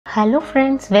Hello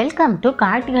friends, welcome to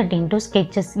Statedtler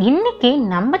Sketches. இன்னைக்கு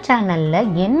நம்ம சேனல்ல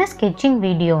என்ன sketching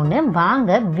வீடியோன்னு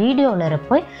வாங்க வீடியோல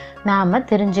போய் நாம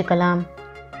தெரிஞ்சுக்கலாம்.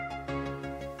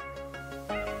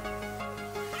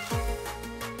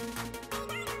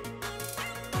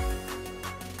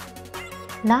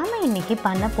 நாம இன்னைக்கு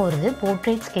பண்ண போறது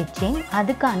portrait sketching.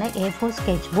 அதுக்கான A4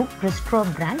 sketchbook Brustro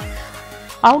brand.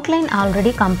 Outline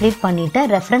already complete பண்ணிட்டேன்.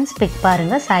 ரெஃபரன்ஸ் பிக்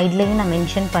பாருங்க, சைடுலயும் நான்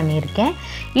மென்ஷன் பண்ணியிருக்கேன்.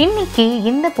 இன்னைக்கு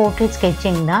இந்த portrait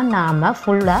sketching தான் நாம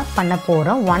ஃபுல்லா பண்ண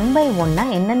போறோம். ஒன் பை ஒன்னா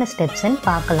என்னென்ன ஸ்டெப்ஸ்ன்னு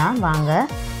பார்க்கலாம் வாங்க.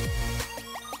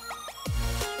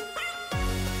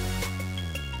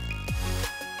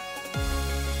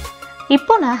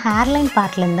 இப்போ நான் ஹேர்லைன்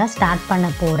பார்ட்ல இருந்து ஸ்டார்ட் பண்ண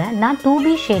போறேன். நான்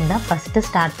 2B ஷேட் தான் ஃபர்ஸ்ட்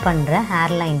ஸ்டார்ட் பண்றேன்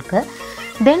ஹேர்லைனுக்கு.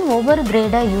 தென் ஒவ்வொரு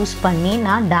கிரேடாக யூஸ் பண்ணி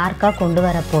நான் டார்க்காக கொண்டு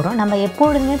வர போகிறோம். நம்ம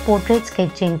எப்பொழுதுமே போர்ட்ரேட்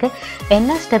ஸ்கெட்சிங்க்கு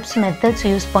என்ன ஸ்டெப்ஸ் மெத்தட்ஸ்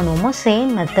யூஸ் பண்ணுவோமோ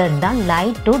சேம் மெத்தட் தான்,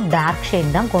 லைட் டு டார்க்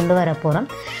ஷேட் தான் கொண்டு வர போகிறோம்.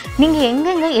 நீங்கள்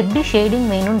எங்கெங்கே எப்படி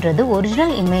ஷேடிங் வேணுன்றது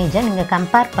ஒரிஜினல் இமேஜை நீங்கள்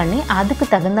கம்பேர் பண்ணி அதுக்கு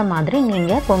தகுந்த மாதிரி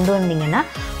நீங்கள் கொண்டு வந்தீங்கன்னா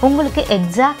உங்களுக்கு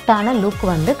எக்ஸாக்டான லுக்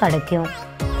வந்து கிடைக்கும்.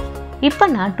 இப்போ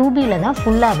நான் 2Bல தான்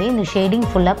ஃபுல்லாகவே இந்த ஷேடிங்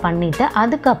ஃபுல்லாக பண்ணிவிட்டு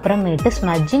அதுக்கப்புறமேட்டு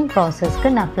ஸ்மட்ஜிங் ப்ராசஸ்க்கு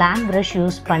நான் ஃப்ளாட் ப்ரஷ்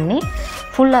யூஸ் பண்ணி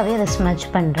ஃபுல்லாகவே அதை ஸ்மட்ச்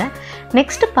பண்ணுறேன்.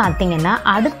 நெக்ஸ்ட்டு பார்த்தீங்கன்னா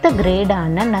அடுத்த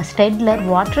கிரேடான நான் ஸ்டெட்லர்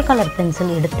வாட்டர் கலர்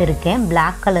பென்சில் எடுத்திருக்கேன்,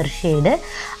 பிளாக் கலர் ஷேடு.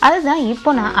 அதுதான்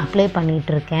இப்போ நான் அப்ளை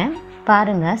பண்ணிகிட்ருக்கேன்.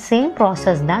 பாருங்கள், சேம்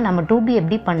ப்ராசஸ் தான். நம்ம 2B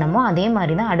எப்படி பண்ணமோ அதே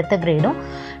மாதிரி தான் அடுத்த கிரேடும்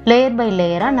லேயர் பை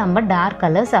லேயராக நம்ம டார்க்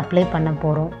கலர்ஸ் அப்ளை பண்ண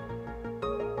போகிறோம்.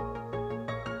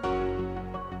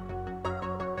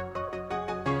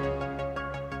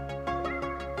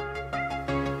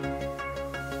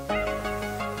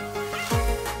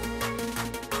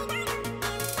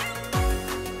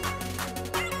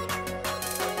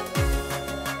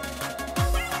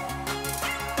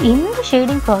 இந்த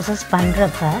ஷேடிங் ப்ராசஸ்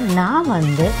பண்ணுறப்ப நான்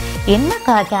வந்து என்ன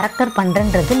கேரக்டர்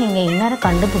பண்ணுறன்றது நீங்கள் இன்னொரு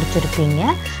கண்டுபிடிச்சிருப்பீங்க.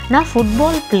 நான்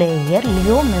ஃபுட்பால் பிளேயர்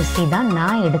லியோ மெஸ்ஸி தான்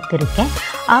நான் எடுத்திருக்கேன்.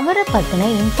 அவரை பற்றின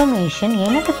இன்ஃபர்மேஷன்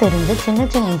எனக்கு தெரிஞ்ச சின்ன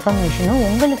சின்ன இன்ஃபர்மேஷனும்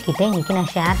உங்கள்கிட்ட இன்றைக்கி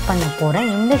நான் ஷேர் பண்ண போகிறேன்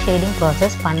இந்த ஷேடிங்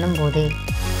ப்ராசஸ் பண்ணும்போதே.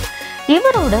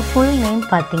 இவரோட ஃபுல் நேம்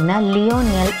பார்த்தீங்கன்னா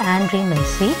லியோனெல் ஆண்ட்ரி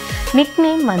மெஸ்ஸி. நிக்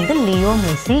நேம் வந்து லியோ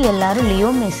மெஸ்ஸி. எல்லாரும்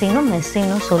லியோ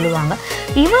மெஸ்ஸின்னு சொல்லுவாங்க.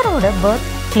 இவரோட பர்த்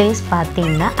பிளேஸ்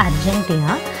பார்த்தீங்கன்னா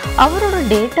அர்ஜென்டினா. அவரோட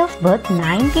date of birth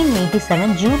 1987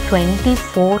 June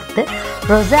 24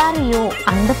 Rosario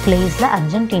அந்த பிளேஸில்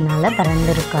அர்ஜென்டினாவில்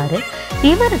பிறந்திருக்காரு.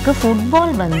 இவருக்கு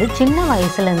ஃபுட்பால் வந்து சின்ன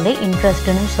வயசுலேருந்தே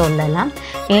இன்ட்ரெஸ்ட்டுன்னு சொல்லலாம்.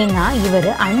 ஏன்னா இவர்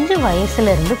 5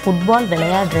 வயசுலேருந்து ஃபுட்பால்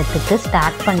விளையாடுறதுக்கு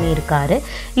ஸ்டார்ட் பண்ணியிருக்காரு.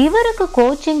 இவருக்கு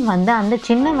கோச்சிங் வந்து அந்த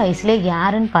சின்ன வயசுல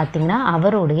யாருன்னு பார்த்தீங்கன்னா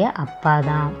அவருடைய அப்பா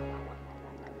தான்.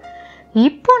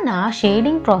 இப்போ நான்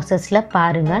ஷேடிங் ப்ராசஸில்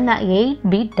பாருங்கள், நான்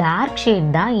 8B டார்க் ஷேட்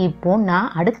தான் இப்போ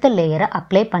நான் அடுத்த லேயரை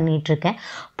அப்ளை பண்ணிகிட்ருக்கேன்.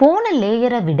 போன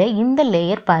லேயரை விட இந்த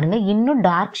லேயர் பாருங்கள் இன்னும்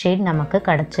டார்க் ஷேட் நமக்கு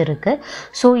கிடச்சிருக்கு.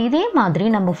 ஸோ இதே மாதிரி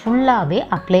நம்ம ஃபுல்லாகவே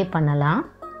அப்ளை பண்ணலாம்.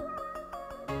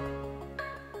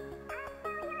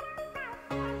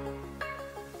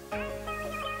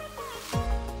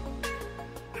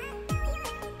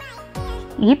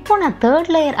 இப்போ நான் 3rd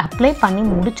லேயர் அப்ளை பண்ணி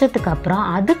முடிச்சதுக்கப்புறம்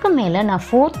அதுக்கு மேலே நான்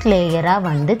 4th லேயராக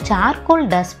வந்து சார்கோல்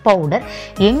டஸ்ட் பவுடர்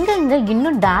எங்கெங்கே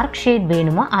இன்னும் டார்க் ஷேட்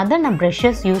வேணுமோ அதை நான்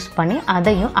ப்ரஷஸ் யூஸ் பண்ணி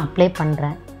அதையும் அப்ளை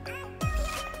பண்ணுறேன்.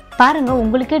 பாருங்கள்,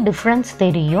 உங்களுக்கே டிஃப்ரென்ஸ்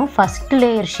தெரியும். ஃபஸ்ட்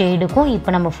லேயர் ஷேடுக்கும்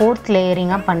இப்போ நம்ம 4th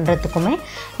லேயரிங்காக பண்ணுறதுக்குமே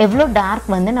எவ்வளோ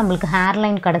டார்க் வந்து நம்மளுக்கு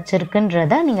ஹேர்லைன்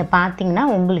கிடச்சிருக்குன்றதை நீங்கள் பார்த்தீங்கன்னா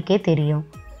உங்களுக்கே தெரியும்.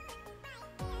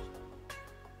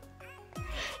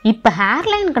 இப்போ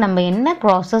ஹேர்லைனுக்கு நம்ம என்ன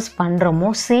ப்ராசஸ் பண்ணுறோமோ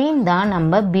சேம் தான்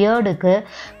நம்ம பியர்டுக்கு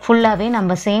ஃபுல்லாகவே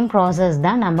நம்ம சேம் ப்ராசஸ்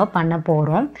தான் நம்ம பண்ண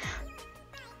போகிறோம்.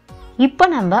 இப்போ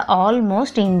நம்ம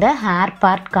ஆல்மோஸ்ட் இந்த ஹேர்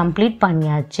பார்ட் கம்ப்ளீட்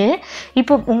பண்ணியாச்சு.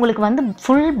 இப்போ உங்களுக்கு வந்து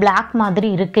ஃபுல் பிளாக் மாதிரி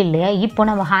இருக்குது இல்லையா? இப்போ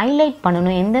நம்ம ஹைலைட்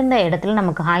பண்ணணும். எந்தெந்த இடத்துல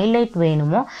நமக்கு ஹைலைட்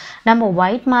வேணுமோ நம்ம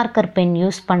ஒயிட் மார்க்கர் பென்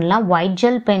யூஸ் பண்ணலாம், ஒயிட்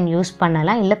ஜெல் பென் யூஸ்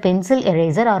பண்ணலாம், இல்லை pencil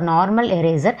eraser R normal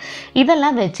eraser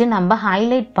இதெல்லாம் வச்சு நம்ம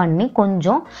ஹைலைட் பண்ணி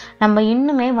கொஞ்சம் நம்ம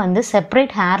இன்னுமே வந்து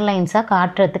செப்பரேட் ஹேர்லைன்ஸாக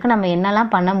காட்டுறதுக்கு நம்ம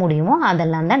என்னெல்லாம் பண்ண முடியுமோ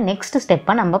அதெல்லாம் தான் நெக்ஸ்ட்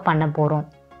ஸ்டெப்பாக நம்ம பண்ண போகிறோம்.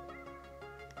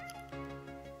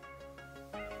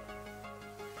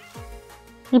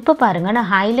 இப்போ பாருங்கள், நான்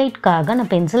ஹைலைட்காக நான்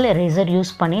பென்சில் எரேசர்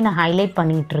யூஸ் பண்ணி நான் ஹைலைட்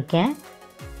பண்ணிகிட்ருக்கேன்.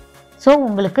 ஸோ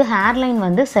உங்களுக்கு ஹேர்லைன்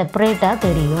வந்து செப்பரேட்டாக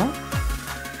தெரியும்.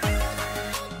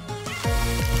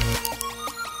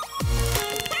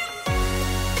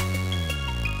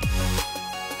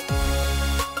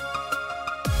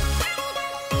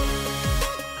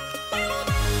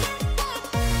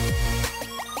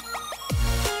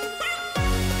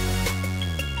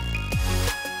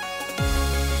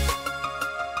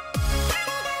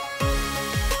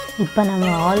 இப்போ நம்ம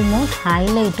ஆல்மோஸ்ட்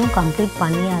ஹைலைட்டும் கம்ப்ளீட்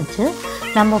பண்ணியாச்சு.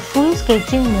 நம்ம ஃபுல்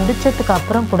ஸ்கெட்சிங் முடிச்சதுக்கு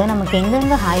அப்புறம் கூட நமக்கு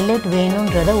எங்கெங்கே ஹைலைட்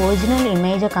வேணுன்றதை ஒரிஜினல்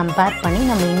இமேஜை கம்பேர் பண்ணி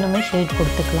நம்ம இன்னுமே ஷேட்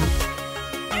கொடுத்துக்கலாம்.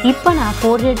 இப்போ நான்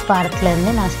ஃபோர்ஹெட்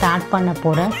பார்ட்லேருந்து நான் ஸ்டார்ட் பண்ண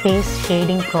போகிறேன் ஃபேஸ்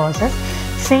ஷேடிங் ப்ராசஸ்.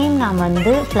 சேம் நான்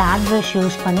வந்து ஃப்ளாட் ப்ரஷ்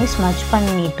யூஸ் பண்ணி ஸ்மச்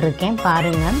பண்ணிகிட்ருக்கேன்.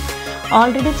 பாருங்கள்,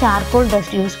 ஆல்ரெடி சார்கோல்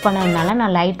டஸ்ட் யூஸ் பண்ணதுனால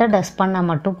நான் லைட்டாக டஸ்ட் பண்ணால்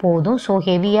மட்டும் போதும். ஸோ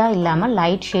ஹெவியாக இல்லாமல்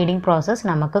லைட் ஷேடிங் ப்ராசஸ்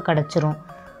நமக்கு கிடச்சிரும்.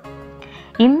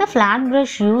 இந்த ஃப்ளாட்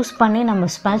ப்ரஷ் யூஸ் பண்ணி நம்ம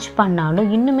ஸ்மச் பண்ணாலும்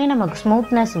இன்னுமே நமக்கு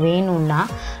ஸ்மூத்னஸ் வேணும்னா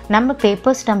நம்ம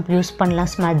பேப்பர் ஸ்டம்ப் யூஸ் பண்ணலாம்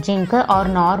ஸ்மட்ஜிங்க்கு,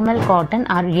 R normal cotton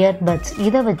R earbuds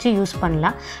இதை வச்சு யூஸ்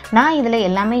பண்ணலாம். நான் இதில்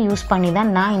எல்லாமே யூஸ் பண்ணி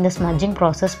தான் நான் இந்த ஸ்மட்ஜிங்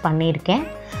ப்ராசஸ் பண்ணியிருக்கேன்.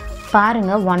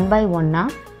 பாருங்கள், ஒன் பை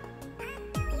ஒன்னாக.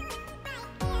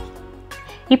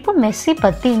 இப்போ மெஸ்ஸி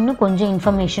பற்றி இன்னும் கொஞ்சம்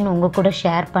இன்ஃபர்மேஷன் உங்கள் கூட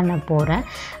ஷேர் பண்ண போகிறேன்.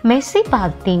 மெஸ்ஸி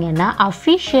பார்த்தீங்கன்னா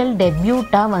அஃபிஷியல்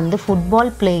டெபியூட்டாக வந்து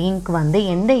ஃபுட்பால் பிளேயிங்க்கு வந்து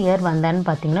எந்த இயர் வந்தான்னு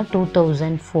பார்த்தீங்கன்னா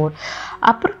 2004.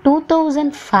 அப்புறம்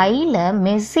 2005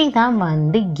 மெஸ்ஸி தான்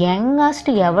வந்து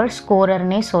யங்கஸ்ட் எவர்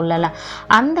ஸ்கோரர்னே சொல்லலாம்.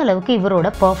 அந்தளவுக்கு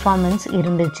இவரோட பர்ஃபார்மன்ஸ்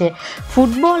இருந்துச்சு.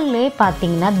 ஃபுட்பால்லே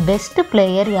பார்த்தீங்கன்னா பெஸ்ட்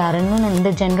பிளேயர் யாருன்னு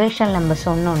இந்த ஜென்ரேஷன் நம்ம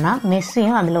சொன்னோன்னா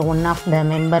மெஸ்ஸியும் அதில் ஒன் ஆஃப் த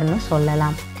மெம்பர்னு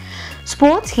சொல்லலாம்.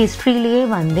 ஸ்போர்ட்ஸ் ஹிஸ்ட்ரியிலேயே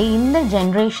வந்து இந்த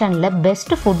ஜென்ரேஷனில்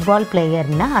பெஸ்ட் ஃபுட்பால்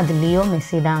பிளேயர்னா அது லியோ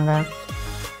மெஸ்ஸி தாங்க.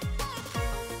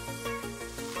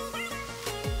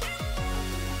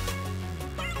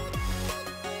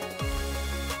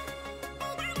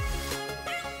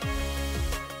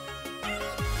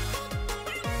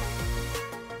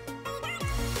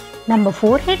 நம்ம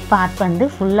ஃபோர்ஹெட் பார்ட் வந்து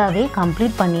ஃபுல்லாகவே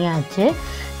கம்ப்ளீட் பண்ணியாச்சு.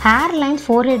 ஹேர் லைன்ஸ்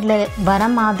ஃபோர்ஹெட்டில் வர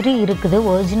மாதிரி இருக்குது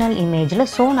ஒரிஜினல் இமேஜில்.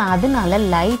 ஸோ நான் அதனால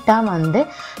லைட்டாக வந்து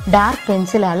டார்க்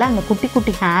பென்சிலால் அந்த குட்டி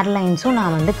குட்டி ஹேர் லைன்ஸும்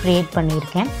நான் வந்து க்ரியேட்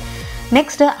பண்ணியிருக்கேன்.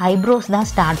 நெக்ஸ்ட்டு ஐப்ரோஸ் தான்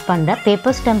ஸ்டார்ட் பண்ணுறேன்.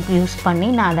 பேப்பர் ஸ்டம்ப் யூஸ் பண்ணி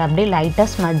நான் அதை அப்படியே லைட்டாக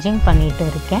ஸ்மட்ஜிங் பண்ணிகிட்டு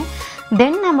இருக்கேன்.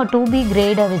 தென் நம்ம 2B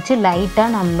கிரேடை வச்சு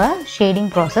லைட்டாக நம்ம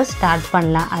ஷேடிங் ப்ராசஸ் ஸ்டார்ட்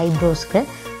பண்ணலாம் ஐப்ரோஸ்க்கு.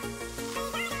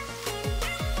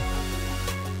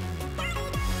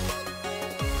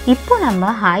 இப்போ நம்ம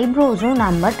ஐப்ரோஸும்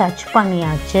நம்ம டச்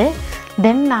பண்ணியாச்சு.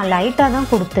 தென் நான் லைட்டாக தான்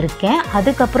கொடுத்துருக்கேன்.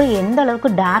 அதுக்கப்புறம் எந்த அளவுக்கு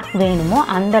டார்க் வேணுமோ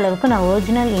அந்த அளவுக்கு நான்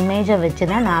ஒரிஜினல் இமேஜை வச்சு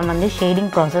தான் நான் வந்து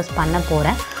ஷேடிங் ப்ராசஸ் பண்ண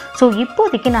போகிறேன். ஸோ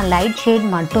இப்போதைக்கு நான் லைட் ஷேட்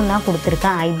மட்டும்தான்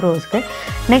கொடுத்துருக்கேன் ஐப்ரோஸ்க்கு.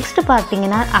 நெக்ஸ்ட்டு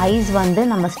பார்த்தீங்கன்னா ஐஸ் வந்து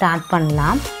நம்ம ஸ்டார்ட்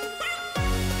பண்ணலாம்.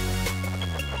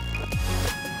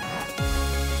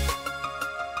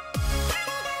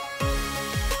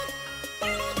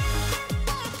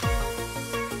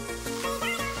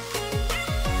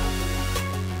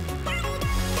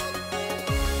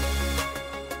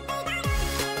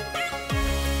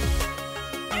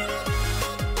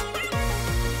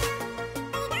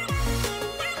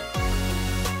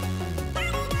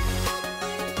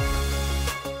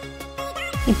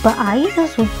 இப்போ ஐஸை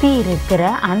சுற்றி இருக்கிற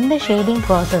அந்த ஷேடிங்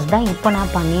ப்ராசஸ் தான் இப்போ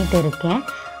நான் பண்ணிகிட்டு இருக்கேன்.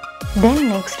 தென்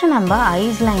நெக்ஸ்ட்டு நம்ம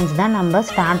ஐஸ் லைன்ஸ் தான் நம்ம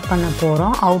ஸ்டார்ட் பண்ண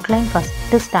போகிறோம். அவுட்லைன்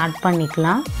ஃபஸ்ட்டு ஸ்டார்ட்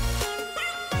பண்ணிக்கலாம்.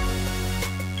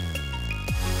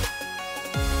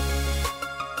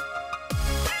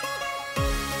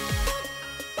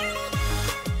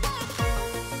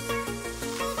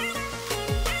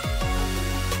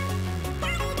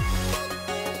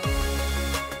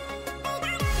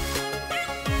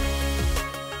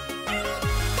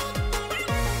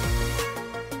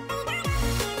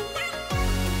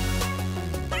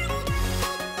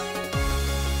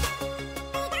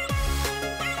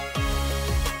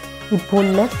 இப்போது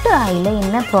லெஃப்ட் ஐயில்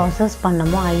என்ன ப்ராசஸ்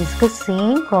பண்ணமோ ஐஸ்க்கு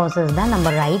சேம் ப்ராசஸ் தான் நம்ம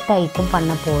ரைட் ஐக்கும்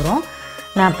பண்ண போகிறோம்.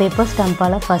 நான் பேப்பர்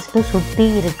ஸ்டம்பால் ஃபஸ்ட்டு சுற்றி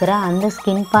இருக்கிற அந்த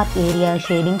ஸ்கின் பார்ட் ஏரியா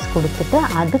ஷேடிங்ஸ் கொடுத்துட்டு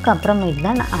அதுக்கப்புறமேட்டு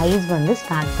தான் நான் ஐஸ் வந்து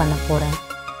ஸ்டார்ட் பண்ண போகிறேன்.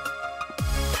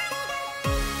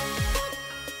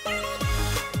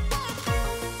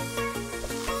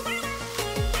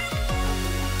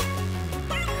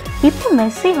 இப்போ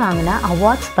மெஸ்ஸி வாங்கின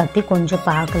அவார்ட்ஸ் பற்றி கொஞ்சம்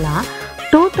பார்க்கலாம்.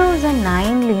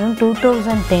 2009லேயும்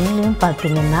 2010லேயும்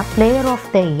பார்த்தீங்கன்னா பிளேயர் ஆஃப்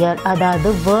த இயர், அதாவது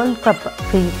வேர்ல்ட் கப்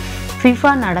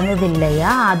ஃபிஃபா நடந்தது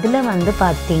இல்லையா, அதில் வந்து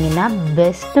பார்த்தீங்கன்னா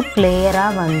பெஸ்ட்டு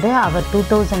பிளேயராக வந்து அவர்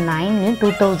 2009லேயும்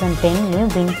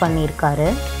 2010லேயும் வின்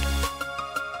பண்ணியிருக்காரு.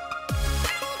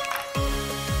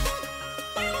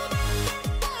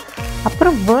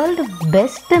 அப்புறம் world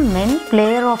best men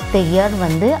player of the year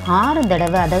வந்து 6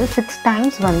 தடவை, அதாவது 6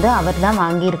 டைம்ஸ் வந்து அவர் தான்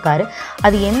வாங்கியிருக்காரு.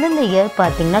 அது எந்தெந்த இயர்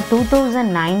பார்த்தீங்கன்னா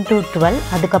 2009 to 12,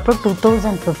 அதுக்கப்புறம்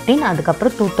 2015,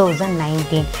 அதுக்கப்புறம்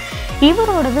 2019.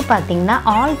 இவரோடது பார்த்தீங்கன்னா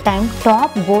ஆல் டைம்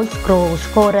டாப் கோல்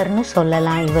ஸ்கோரர்னு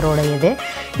சொல்லலாம் இவரோடையது.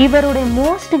 இவருடைய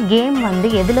மோஸ்ட் கேம் வந்து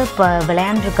எதில்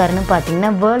விளையாண்டுருக்காருன்னு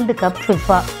பார்த்தீங்கன்னா வேர்ல்டு கப்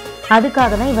ஃபிஃபா,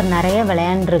 அதுக்காக தான் இவர் நிறைய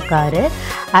விளையாண்டுருக்காரு.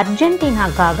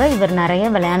 அர்ஜென்டினாக்காக இவர் நிறைய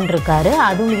விளையாண்டுருக்காரு.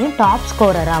 அதுலேயும் டாப்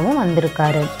ஸ்கோரராகவும்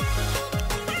வந்திருக்காரு.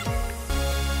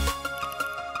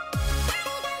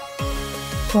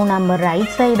 ஸோ நம்ம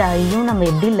ரைட் சைடு ஐயும் நம்ம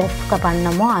எப்படி லெஃப்ட்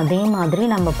பண்ணமோ அதே மாதிரி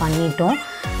நம்ம பண்ணிட்டோம்.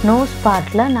 நோஸ்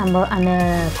பார்ட்டில் நம்ம அந்த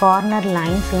கார்னர்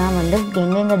லைன்ஸ்லாம் வந்து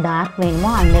எங்கெங்கே டார்க் வேணுமோ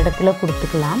அந்த இடத்துல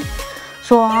கொடுத்துக்கலாம்.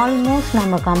 ஸோ ஆல்மோஸ்ட்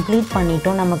நம்ம கம்ப்ளீட்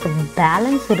பண்ணிட்டோம். நமக்கு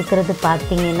பேலன்ஸ் இருக்கிறது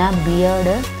பார்த்திங்கன்னா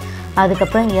பியர்டு,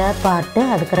 அதுக்கப்புறம் இயர் பார்ட்டு,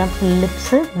 அதுக்கப்புறம்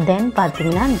லிப்ஸு, தென்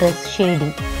பார்த்திங்கன்னா ட்ரெஸ்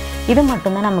ஷேடிங். இது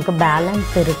மட்டும்தான் நமக்கு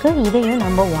பேலன்ஸ் இருக்குது. இதையும்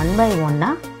நம்ம 1 by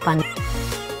 1 பண்ணி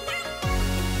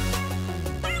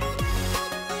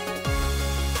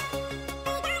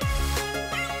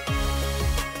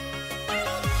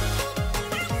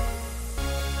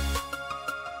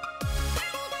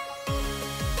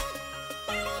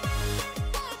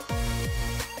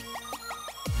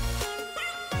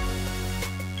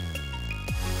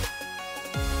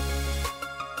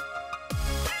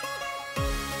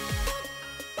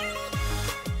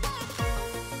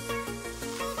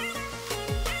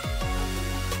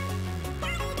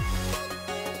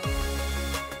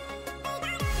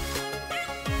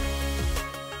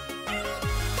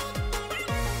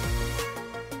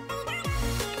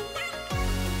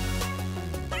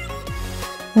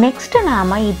நெக்ஸ்ட்டு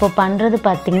நாம் இப்போ பண்ணுறது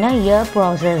பார்த்திங்கன்னா இயர்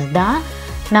ப்ராசஸ் தான்.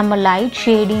 நம்ம லைட்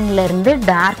ஷேடிங்லேருந்து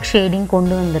டார்க் ஷேடிங்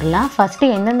கொண்டு வந்துடலாம். ஃபஸ்ட்டு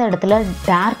எந்தெந்த இடத்துல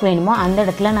டார்க் வேணுமோ அந்த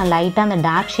இடத்துல நான் லைட்டாக அந்த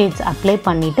டார்க் ஷேட்ஸ் அப்ளை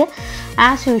பண்ணிவிட்டு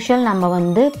ஆஸ் யூஷுவல் நம்ம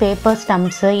வந்து பேப்பர்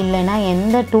ஸ்டம்ப்ஸு இல்லைன்னா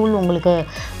எந்த டூல் உங்களுக்கு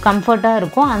கம்ஃபர்ட்டாக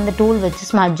இருக்கோ அந்த டூல்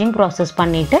வச்சு ஸ்மட்ஜிங் ப்ராசஸ்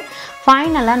பண்ணிவிட்டு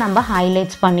ஃபைனலாக நம்ம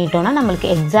ஹைலைட்ஸ் பண்ணிட்டோன்னா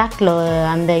நம்மளுக்கு எக்ஸாக்ட்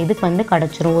அந்த இதுக்கு வந்து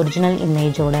கிடச்சிரும் ஒரிஜினல்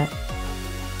இமேஜோட.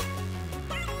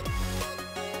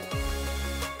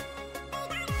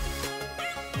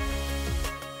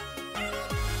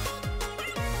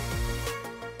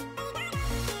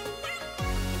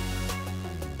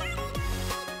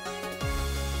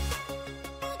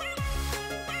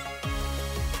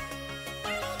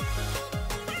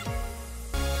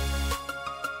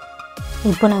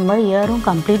 இப்போ நம்ம இயரும்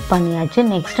கம்ப்ளீட் பண்ணியாச்சு.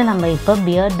 நெக்ஸ்ட்டு நம்ம இப்போ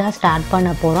பியர்ட் தான் ஸ்டார்ட்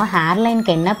பண்ண போகிறோம்.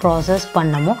 ஹேர்லைனுக்கு என்ன ப்ராசஸ்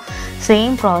பண்ணமோ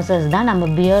சேம் ப்ராசஸ் தான்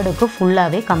நம்ம பியர்டுக்கு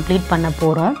ஃபுல்லாகவே கம்ப்ளீட் பண்ண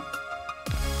போகிறோம்.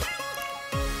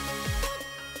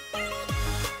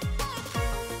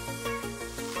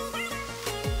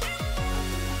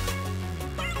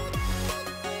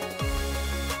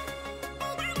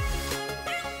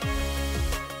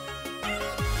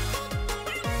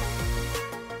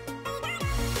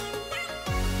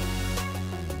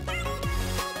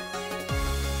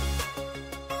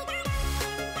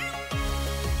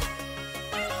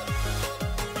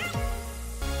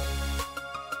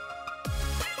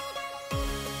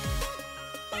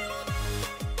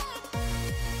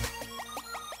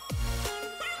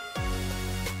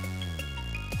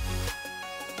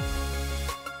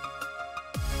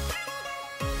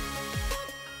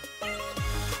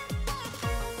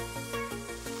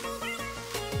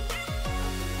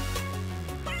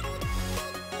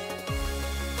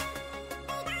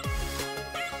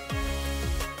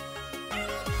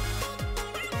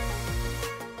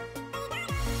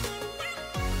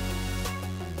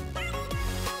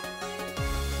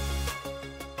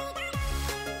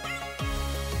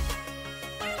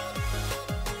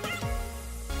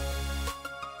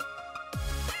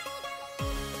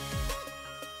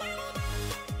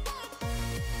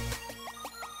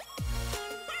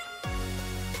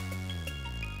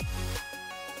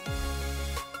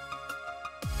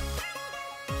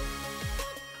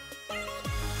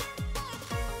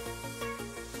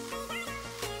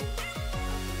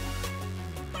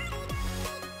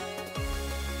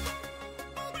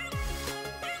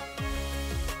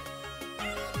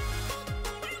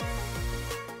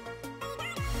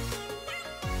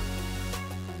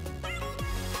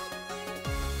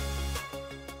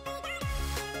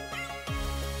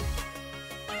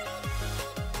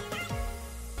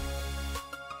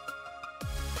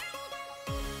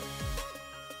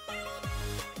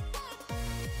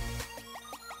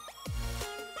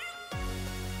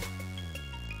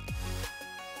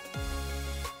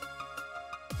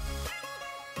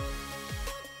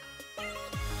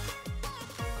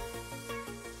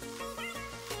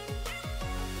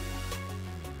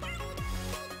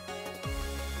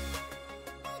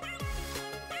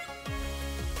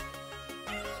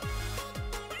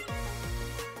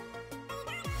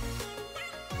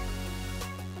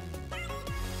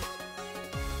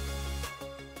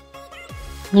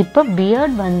 இப்போ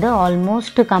பியர்ட் வந்து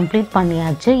ஆல்மோஸ்ட் கம்ப்ளீட்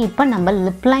பண்ணியாச்சு. இப்போ நம்ம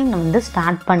லிப் லைன் வந்து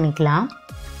ஸ்டார்ட் பண்ணிக்கலாம்.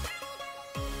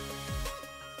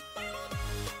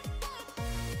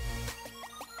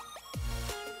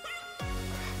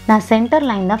 நான் சென்டர்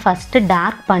லைன் தான் ஃபஸ்ட்டு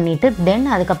டார்க் பண்ணிவிட்டு தென்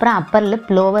அதுக்கப்புறம் அப்பர்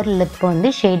லிப் லோவர் லிப்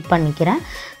வந்து ஷேட் பண்ணிக்கிறேன்.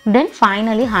 தென்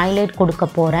ஃபைனலி ஹைலைட் கொடுக்க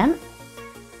போகிறேன்.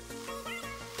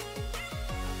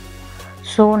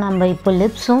 ஸோ நம்ம இப்போ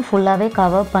லிப்ஸும் ஃபுல்லாகவே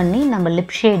கவர் பண்ணி நம்ம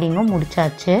லிப் ஷேடிங்கும்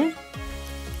முடிச்சாச்சு.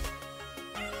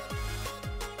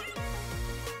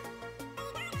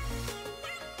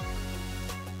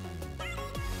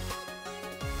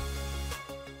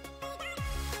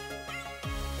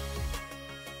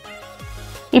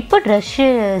 இப்போ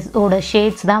ட்ரெஸ்ஸோட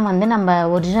ஷேட்ஸ் தான் வந்து நம்ம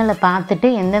ஒரிஜினலை பார்த்துட்டு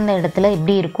எந்தெந்த இடத்துல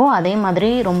எப்படி இருக்கோ அதே மாதிரி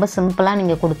ரொம்ப சிம்பிளாக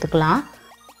நீங்கள் கொடுத்துக்கலாம்.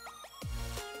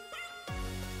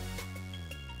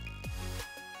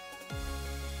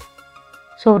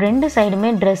 ஸோ 2 சைடுமே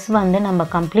ட்ரெஸ் வந்து நம்ம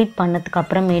கம்ப்ளீட் பண்ணதுக்கு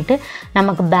அப்புறமேட்டு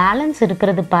நமக்கு பேலன்ஸ்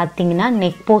இருக்கிறது பார்த்திங்கன்னா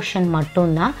நெக் போர்ஷன்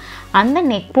மட்டும்தான். அந்த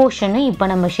நெக் போர்ஷனை இப்போ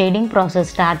நம்ம ஷேடிங்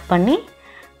ப்ராசஸ் ஸ்டார்ட் பண்ணி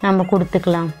நம்ம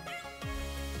கொடுத்துக்கலாம்.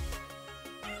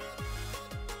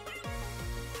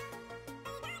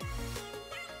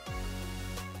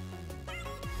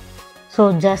 ஸோ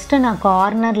ஜஸ்ட்டு நான்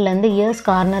கார்னர்லேருந்து இயர்ஸ்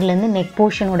கார்னர்லேருந்து நெக்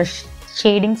போர்ஷனோட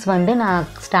ஷேடிங்ஸ் வந்து நான்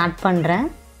ஸ்டார்ட் பண்ணுறேன்.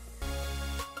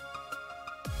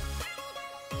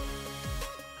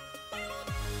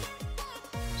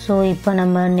 ஸோ இப்போ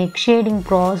நம்ம நெக் ஷேடிங்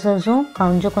ப்ராசஸும்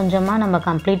கொஞ்சம் கொஞ்சமாக நம்ம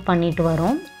கம்ப்ளீட் பண்ணிட்டு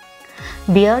வரோம்.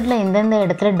 பியர்டில் எந்தெந்த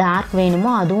இடத்துல டார்க் வேணுமோ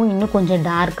அதுவும் இன்னும் கொஞ்சம்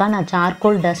டார்க்காக நான்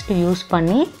சார்கோல் டஸ்ட் யூஸ்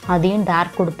பண்ணி அதையும்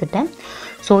டார்க் கொடுத்துட்டேன்.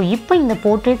 ஸோ இப்போ இந்த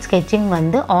போர்ட்ரேட் ஸ்கெட்சிங்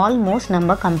வந்து ஆல்மோஸ்ட்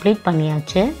நம்ம கம்ப்ளீட்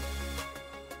பண்ணியாச்சு.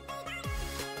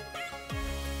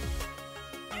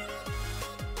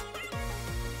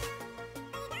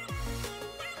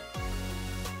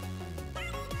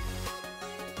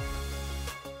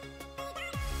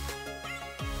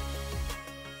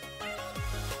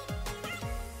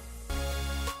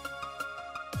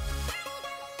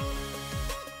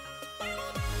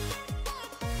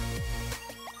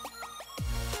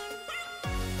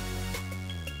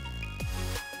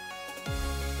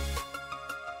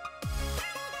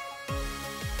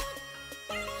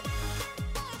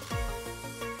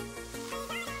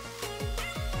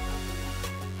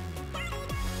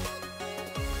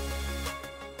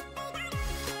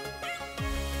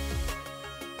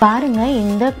 பாருங்கள்,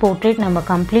 இந்த போர்ட்ரேட் நம்ம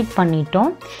கம்ப்ளீட் பண்ணிட்டோம்.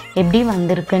 எப்படி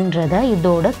வந்திருக்குன்றத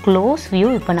இதோட க்ளோஸ் வியூ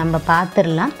இப்போ நம்ம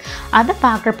பார்த்துடலாம். அதை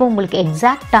பார்க்குறப்போ உங்களுக்கு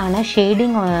எக்ஸாக்டான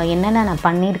ஷேடிங் என்னென்ன நான்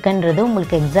பண்ணியிருக்கேன்றது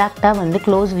உங்களுக்கு எக்ஸாக்டாக வந்து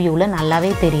க்ளோஸ் வியூவில்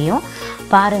நல்லாவே தெரியும்.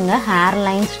 பாருங்கள், ஹேர்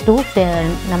லைன்ஸ் டு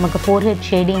நமக்கு ஃபோர்ஹெட்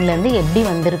ஷேடிங்லேருந்து எப்படி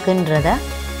வந்திருக்குன்றத.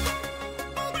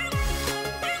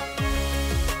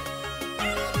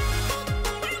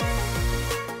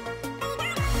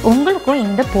 உங்களுக்கும்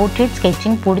இந்த போர்ட்ரேட்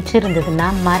ஸ்கெட்சிங் பிடிச்சிருந்ததுன்னா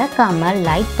மறக்காமல்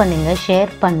லைக் பண்ணுங்கள்,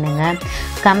 ஷேர் பண்ணுங்கள்,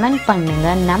 கமெண்ட்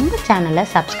பண்ணுங்கள், நம்ம சேனலை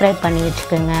சப்ஸ்கிரைப் பண்ணி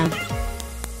வச்சுக்கோங்க.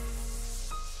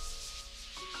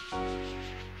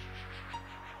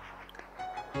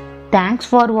 தேங்க்ஸ்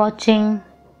ஃபார் வாட்சிங்.